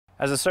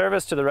As a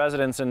service to the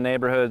residents in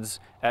neighborhoods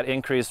at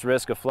increased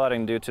risk of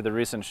flooding due to the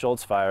recent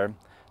Schultz Fire,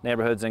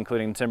 neighborhoods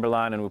including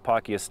Timberline and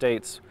Wupaki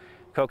Estates,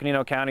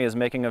 Coconino County is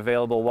making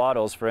available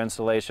Wattles for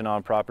installation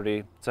on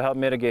property to help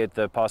mitigate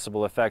the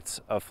possible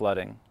effects of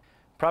flooding.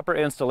 Proper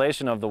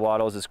installation of the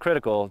Wattles is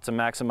critical to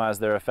maximize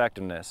their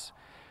effectiveness.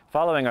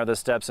 Following are the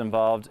steps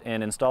involved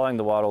in installing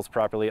the Wattles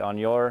properly on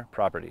your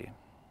property.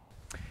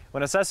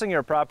 When assessing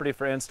your property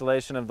for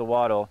installation of the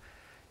Wattle,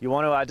 you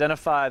want to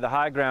identify the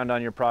high ground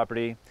on your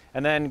property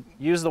and then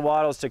use the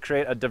Wattles to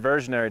create a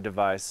diversionary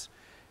device.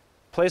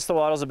 Place the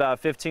Wattles about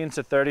 15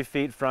 to 30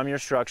 feet from your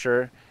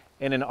structure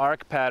in an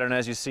arc pattern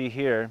as you see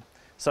here,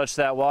 such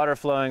that water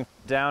flowing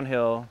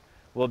downhill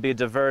will be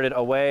diverted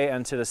away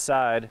and to the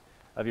side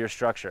of your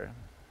structure.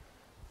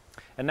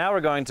 And now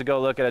we're going to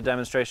go look at a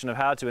demonstration of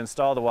how to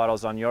install the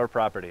Wattles on your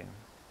property.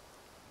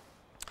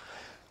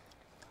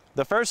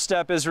 The first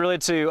step is really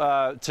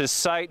to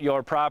site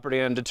your property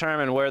and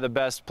determine where the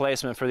best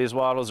placement for these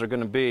Wattles are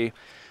going to be.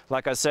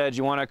 Like I said,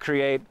 you want to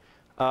create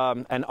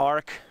an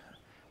arc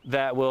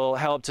that will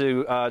help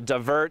to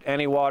divert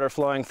any water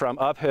flowing from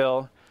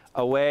uphill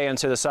away and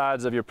to the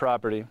sides of your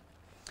property.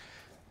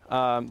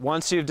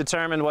 Once you've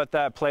determined what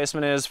that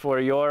placement is for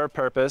your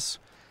purpose,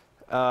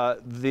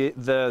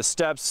 the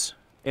steps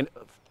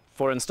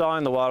for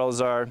installing the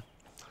Wattles are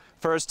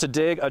first to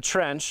dig a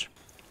trench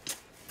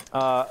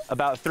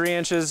about 3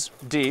 inches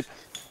deep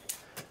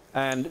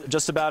and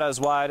just about as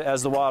wide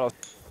as the Wattle.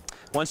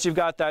 Once you've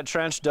got that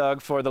trench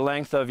dug for the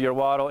length of your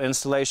Wattle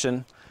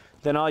installation,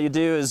 then all you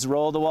do is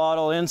roll the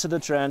Wattle into the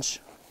trench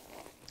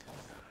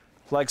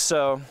like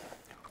so,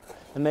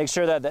 and make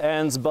sure that the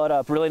ends butt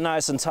up really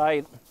nice and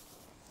tight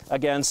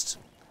against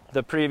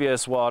the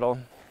previous Wattle.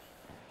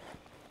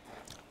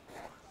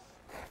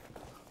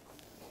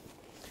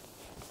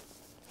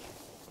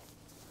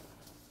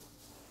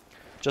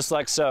 Just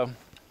like so.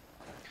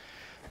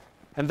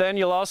 And then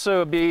you'll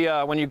also be,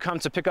 when you come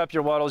to pick up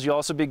your Wattles, you'll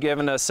also be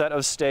given a set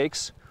of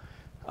stakes.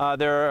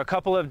 There are a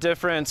couple of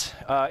different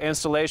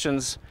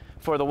installations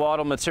for the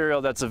Wattle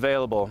material that's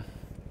available.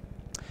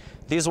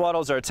 These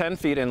Wattles are 10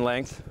 feet in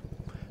length,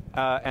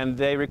 and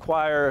they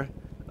require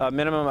a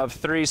minimum of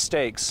 3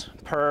 stakes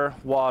per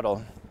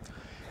Wattle.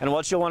 And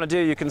what you'll want to do,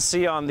 you can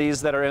see on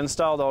these that are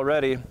installed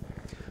already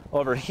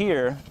over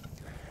here,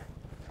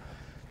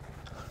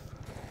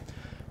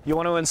 you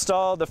want to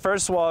install the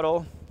first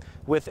Wattle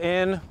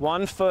within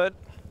 1 foot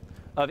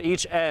of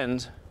each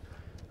end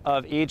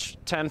of each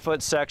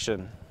 10-foot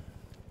section.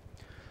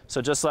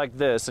 So just like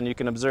this, and you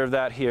can observe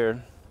that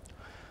here.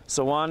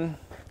 So one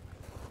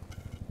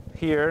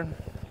here,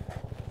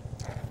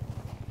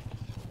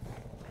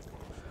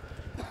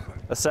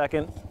 a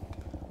second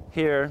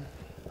here,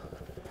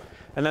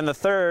 and then the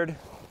third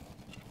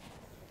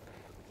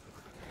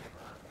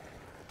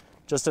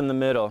just in the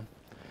middle.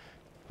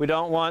 We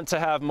don't want to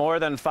have more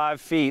than 5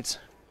 feet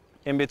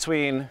in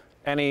between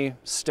any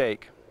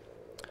stake.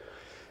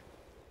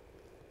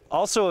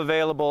 Also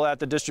available at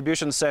the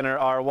distribution center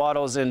are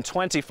Wattles in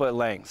 20-foot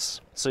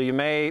lengths. So you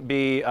may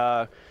be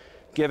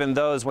given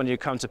those when you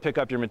come to pick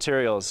up your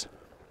materials.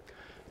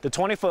 The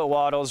 20-foot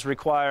Wattles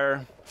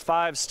require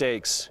 5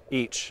 stakes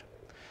each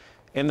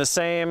in the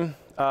same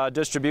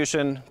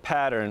distribution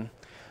pattern,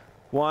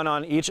 1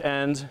 on each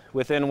end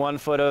within 1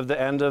 foot of the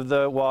end of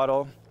the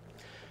Wattle.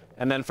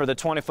 And then for the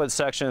 20-foot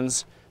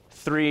sections,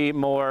 3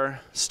 more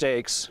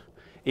stakes,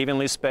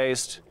 evenly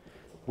spaced,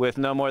 with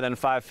no more than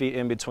 5 feet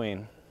in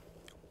between.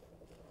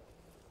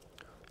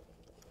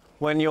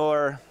 When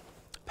you're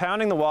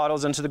pounding the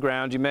Wattles into the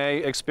ground, you may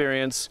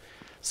experience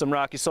some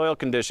rocky soil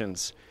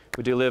conditions.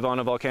 We do live on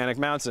a volcanic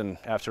mountain,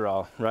 after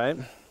all, right?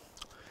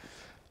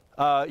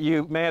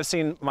 You may have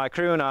seen my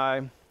crew and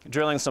I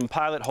drilling some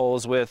pilot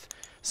holes with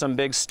some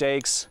big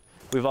stakes.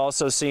 We've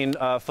also seen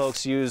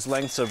folks use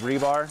lengths of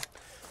rebar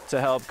to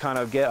help kind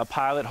of get a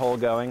pilot hole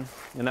going,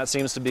 and that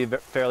seems to be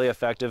fairly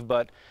effective,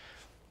 but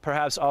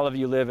perhaps all of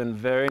you live in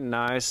very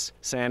nice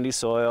sandy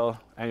soil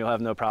and you'll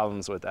have no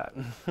problems with that.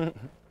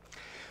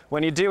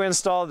 When you do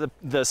install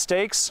the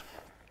stakes,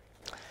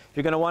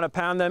 you're going to want to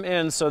pound them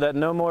in so that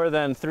no more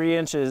than 3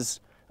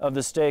 inches of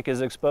the stake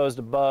is exposed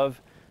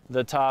above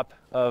the top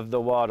of the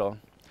Wattle.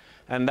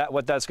 And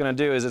what that's going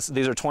to do is,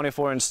 these are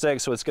 24-inch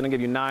stakes, so it's going to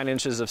give you 9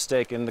 inches of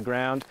stake in the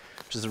ground,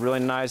 which is a really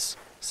nice,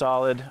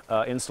 solid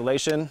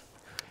installation.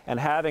 And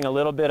having a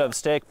little bit of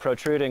stake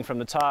protruding from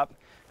the top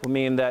will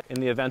mean that in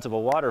the event of a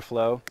water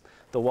flow,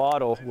 the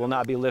Wattle will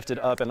not be lifted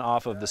up and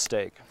off of the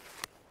stake.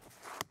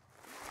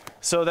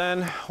 So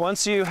then,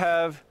 once you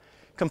have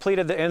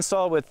completed the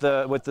install with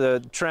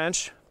the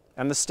trench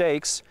and the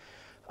stakes,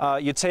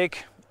 you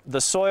take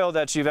the soil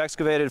that you've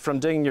excavated from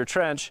digging your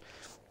trench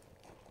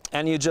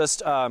and you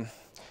just kind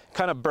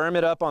of berm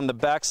it up on the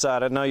back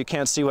side. I know you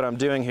can't see what I'm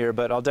doing here,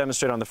 but I'll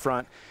demonstrate on the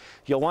front.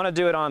 You'll want to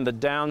do it on the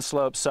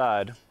downslope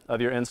side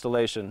of your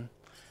installation,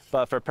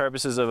 but for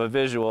purposes of a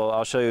visual,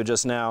 I'll show you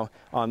just now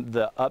on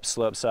the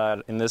upslope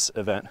side in this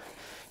event.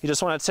 You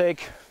just want to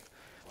take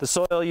the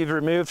soil you've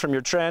removed from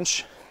your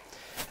trench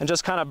and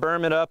just kind of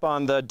berm it up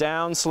on the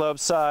downslope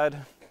side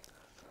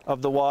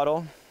of the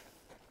Wattle,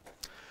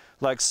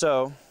 like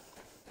so.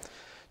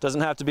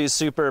 Doesn't have to be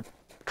super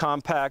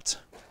compact,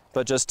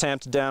 but just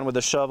tamped down with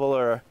a shovel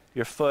or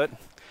your foot.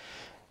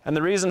 And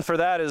the reason for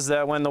that is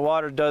that when the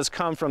water does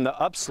come from the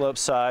upslope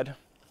side,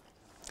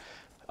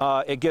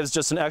 it gives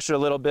just an extra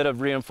little bit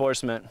of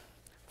reinforcement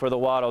for the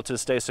wattle to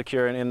stay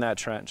secure in that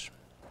trench.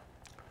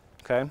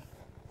 Okay?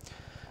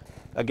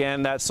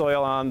 Again, that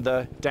soil on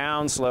the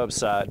downslope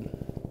side.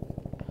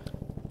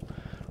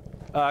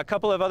 A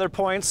couple of other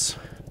points.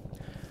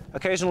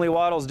 Occasionally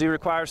wattles do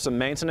require some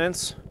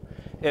maintenance.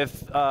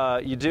 If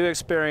you do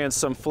experience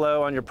some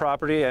flow on your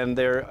property and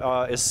there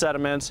is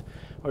sediment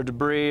or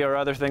debris or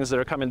other things that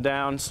are coming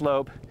down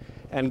slope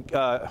and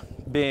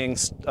being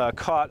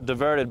caught,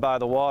 diverted by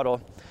the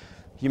wattle,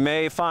 you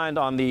may find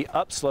on the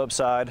upslope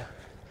side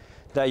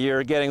that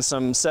you're getting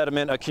some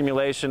sediment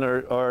accumulation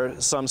or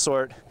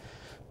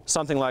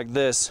something like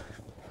this.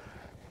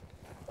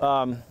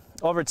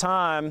 Over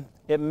time,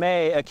 it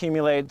may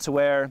accumulate to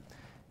where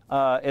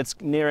it's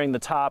nearing the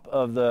top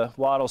of the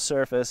wattle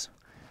surface,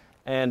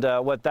 and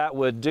what that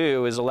would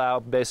do is allow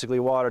basically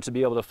water to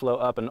be able to flow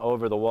up and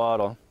over the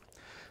wattle.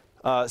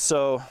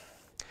 So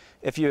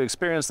if you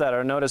experience that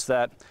or notice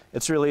that,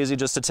 it's really easy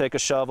just to take a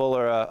shovel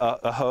or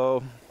a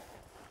hoe.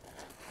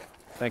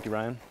 Thank you,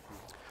 Ryan.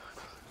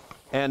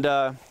 And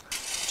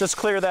just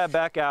clear that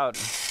back out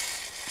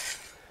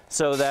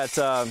so that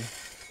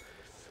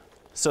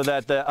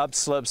the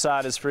upslope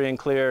side is free and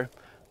clear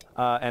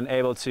and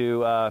able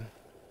to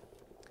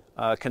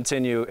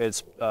continue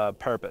its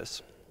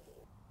purpose.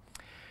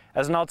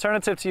 As an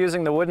alternative to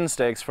using the wooden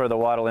stakes for the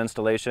wattle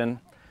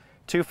installation,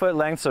 2-foot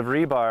lengths of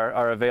rebar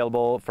are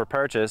available for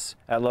purchase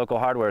at local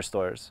hardware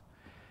stores.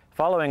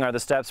 Following are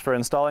the steps for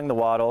installing the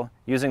wattle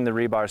using the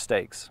rebar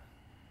stakes.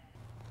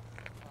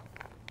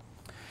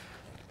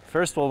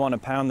 First, we'll want to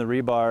pound the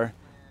rebar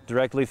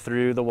directly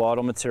through the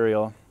wattle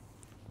material,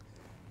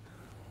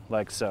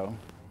 like so.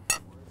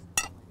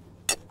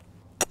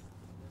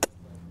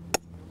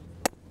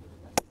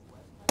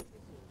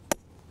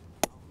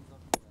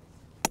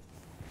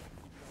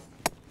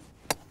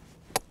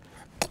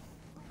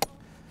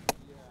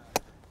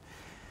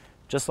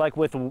 Just like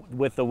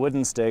with the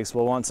wooden stakes,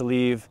 we'll want to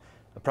leave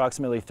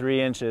approximately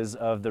 3 inches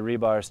of the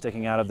rebar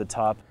sticking out of the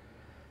top.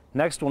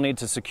 Next, we'll need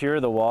to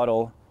secure the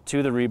wattle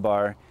to the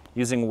rebar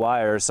using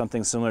wire,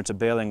 something similar to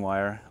baling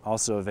wire,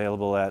 also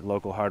available at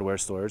local hardware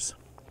stores.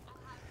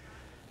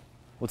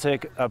 We'll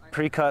take a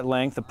pre-cut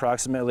length,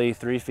 approximately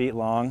 3 feet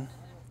long,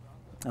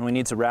 and we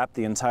need to wrap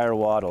the entire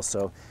wattle.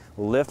 So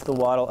we'll lift the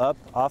wattle up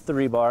off the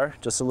rebar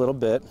just a little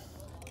bit,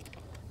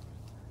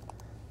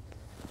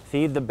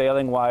 feed the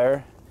baling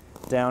wire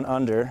down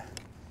under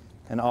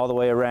and all the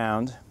way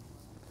around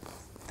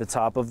the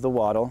top of the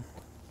wattle,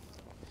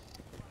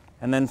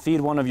 and then feed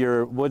one of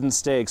your wooden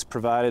stakes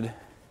provided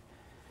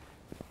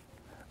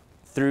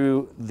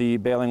through the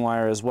baling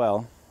wire as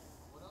well.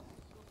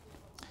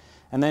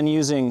 And then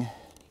using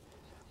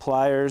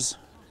pliers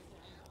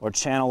or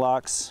channel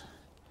locks,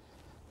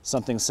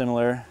 something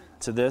similar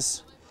to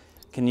this,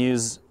 can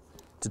use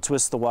to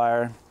twist the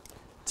wire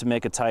to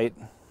make a tight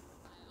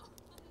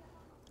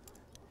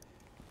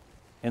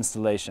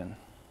installation.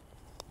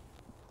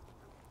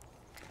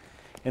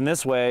 In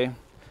this way,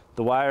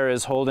 the wire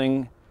is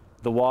holding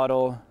the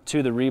wattle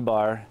to the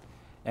rebar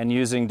and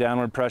using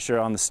downward pressure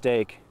on the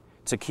stake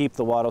to keep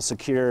the wattle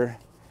secure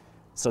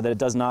so that it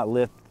does not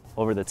lift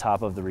over the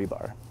top of the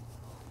rebar.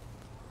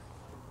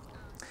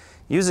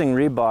 Using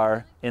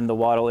rebar in the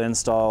wattle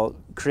install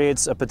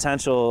creates a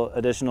potential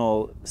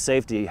additional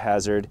safety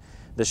hazard.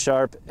 The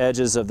sharp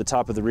edges of the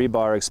top of the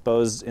rebar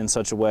exposed in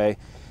such a way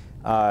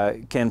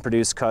can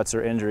produce cuts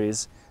or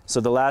injuries.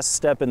 So the last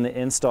step in the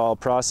install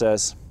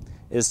process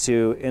is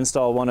to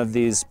install one of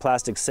these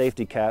plastic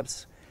safety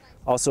caps,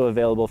 also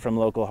available from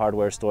local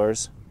hardware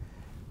stores.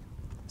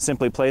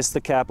 Simply place the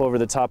cap over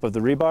the top of the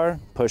rebar,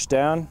 push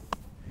down,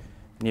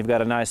 and you've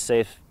got a nice,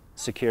 safe,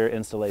 secure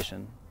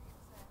installation.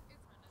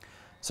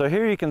 So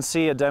here you can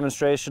see a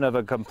demonstration of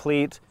a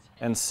complete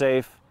and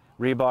safe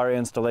rebar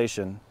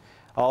installation.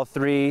 All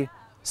 3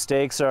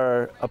 stakes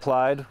are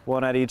applied,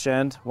 one at each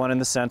end, one in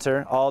the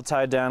center, all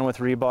tied down with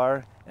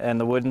rebar and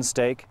the wooden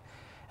stake.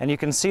 And you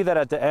can see that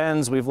at the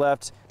ends we've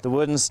left the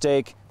wooden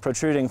stake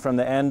protruding from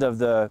the end of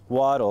the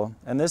wattle.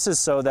 And this is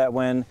so that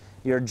when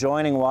you're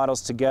joining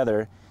wattles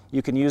together,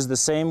 you can use the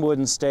same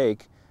wooden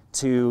stake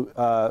to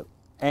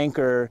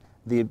anchor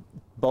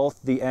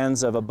both the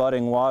ends of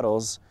abutting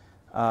wattles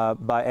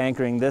by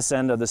anchoring this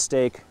end of the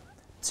stake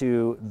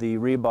to the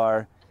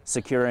rebar,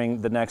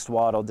 securing the next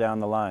wattle down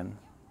the line.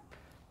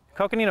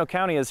 Coconino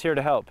County is here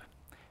to help.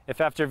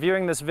 If after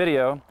viewing this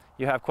video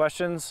you have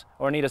questions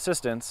or need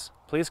assistance,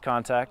 please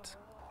contact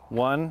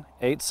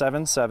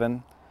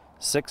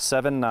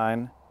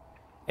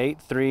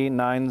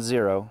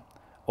 1-877-679-8390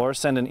 or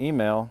send an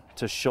email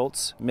to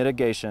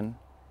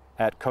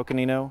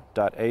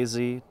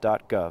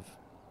schultzmitigation@coconino.az.gov.